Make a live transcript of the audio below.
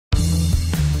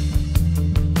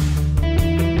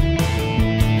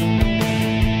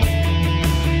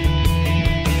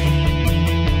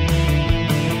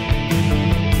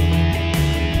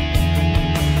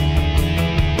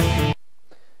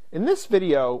this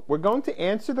video, we're going to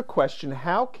answer the question,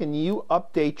 how can you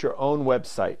update your own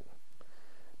website?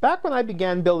 Back when I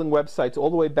began building websites all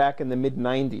the way back in the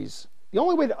mid-90s, the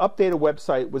only way to update a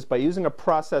website was by using a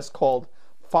process called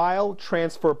File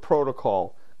Transfer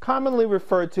Protocol, commonly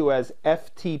referred to as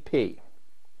FTP.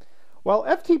 While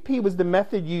FTP was the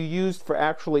method you used for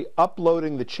actually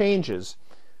uploading the changes,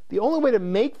 the only way to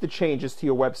make the changes to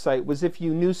your website was if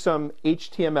you knew some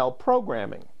HTML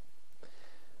programming.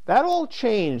 That all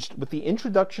changed with the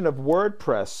introduction of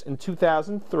WordPress in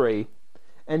 2003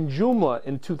 and Joomla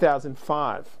in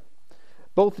 2005.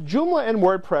 Both Joomla and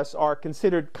WordPress are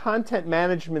considered content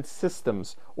management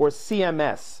systems, or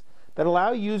CMS, that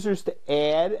allow users to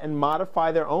add and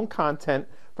modify their own content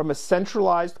from a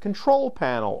centralized control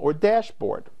panel or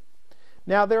dashboard.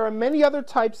 Now, there are many other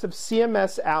types of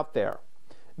CMS out there,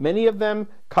 many of them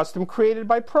custom created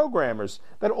by programmers,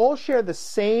 that all share the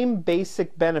same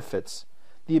basic benefits: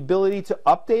 the ability to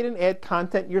update and add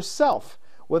content yourself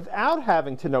without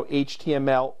having to know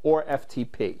HTML or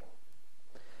FTP.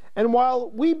 And while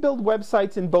we build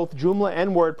websites in both Joomla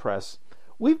and WordPress,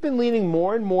 we've been leaning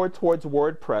more and more towards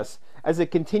WordPress as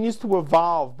it continues to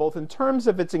evolve, both in terms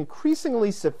of its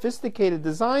increasingly sophisticated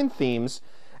design themes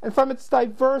and from its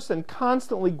diverse and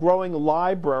constantly growing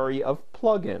library of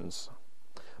plugins.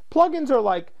 Plugins are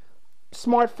like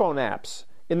smartphone apps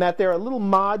in that they are little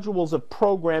modules of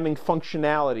programming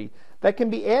functionality that can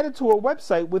be added to a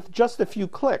website with just a few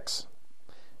clicks.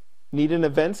 Need an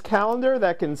events calendar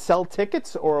that can sell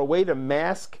tickets or a way to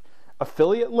mask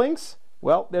affiliate links?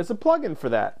 Well, there's a plugin for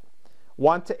that.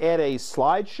 Want to add a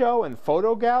slideshow and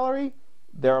photo gallery?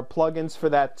 There are plugins for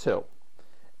that too.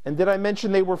 And did I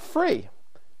mention they were free?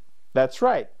 That's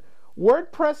right.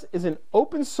 WordPress is an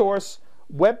open source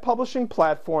web publishing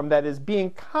platform that is being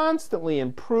constantly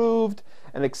improved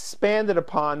and expanded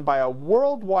upon by a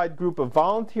worldwide group of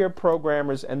volunteer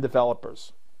programmers and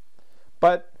developers.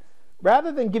 But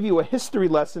rather than give you a history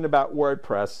lesson about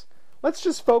WordPress, let's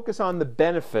just focus on the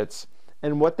benefits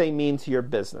and what they mean to your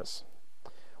business.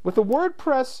 With a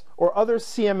WordPress or other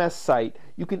CMS site,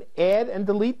 you can add and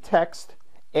delete text,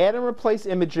 add and replace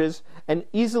images, and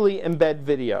easily embed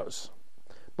videos.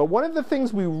 But one of the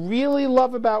things we really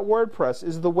love about WordPress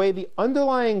is the way the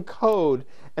underlying code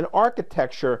and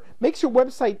architecture makes your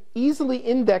website easily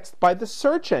indexed by the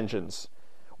search engines.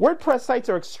 WordPress sites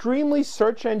are extremely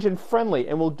search engine friendly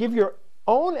and will give your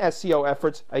own SEO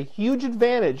efforts a huge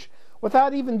advantage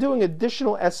without even doing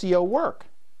additional SEO work.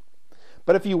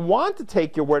 But if you want to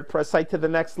take your WordPress site to the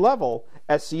next level,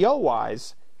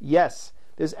 SEO-wise, yes,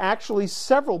 there's actually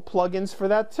several plugins for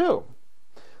that too.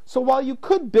 So while you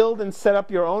could build and set up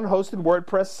your own hosted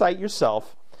WordPress site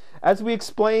yourself, as we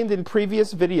explained in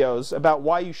previous videos about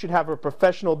why you should have a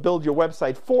professional build your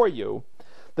website for you,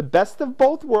 the best of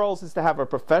both worlds is to have a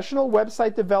professional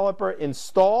website developer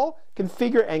install,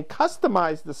 configure, and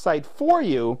customize the site for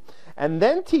you, and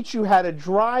then teach you how to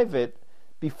drive it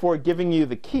before giving you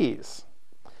the keys.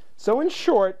 So in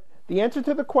short, the answer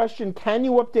to the question, can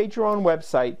you update your own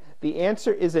website? The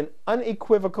answer is an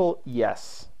unequivocal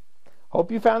yes. Hope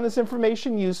you found this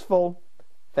information useful.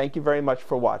 Thank you very much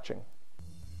for watching.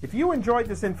 If you enjoyed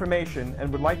this information and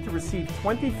would like to receive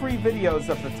 20 free videos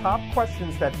of the top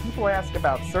questions that people ask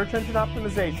about search engine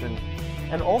optimization,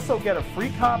 and also get a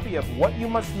free copy of What You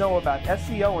Must Know About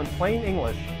SEO in Plain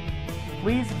English,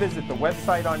 please visit the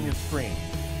website on your screen.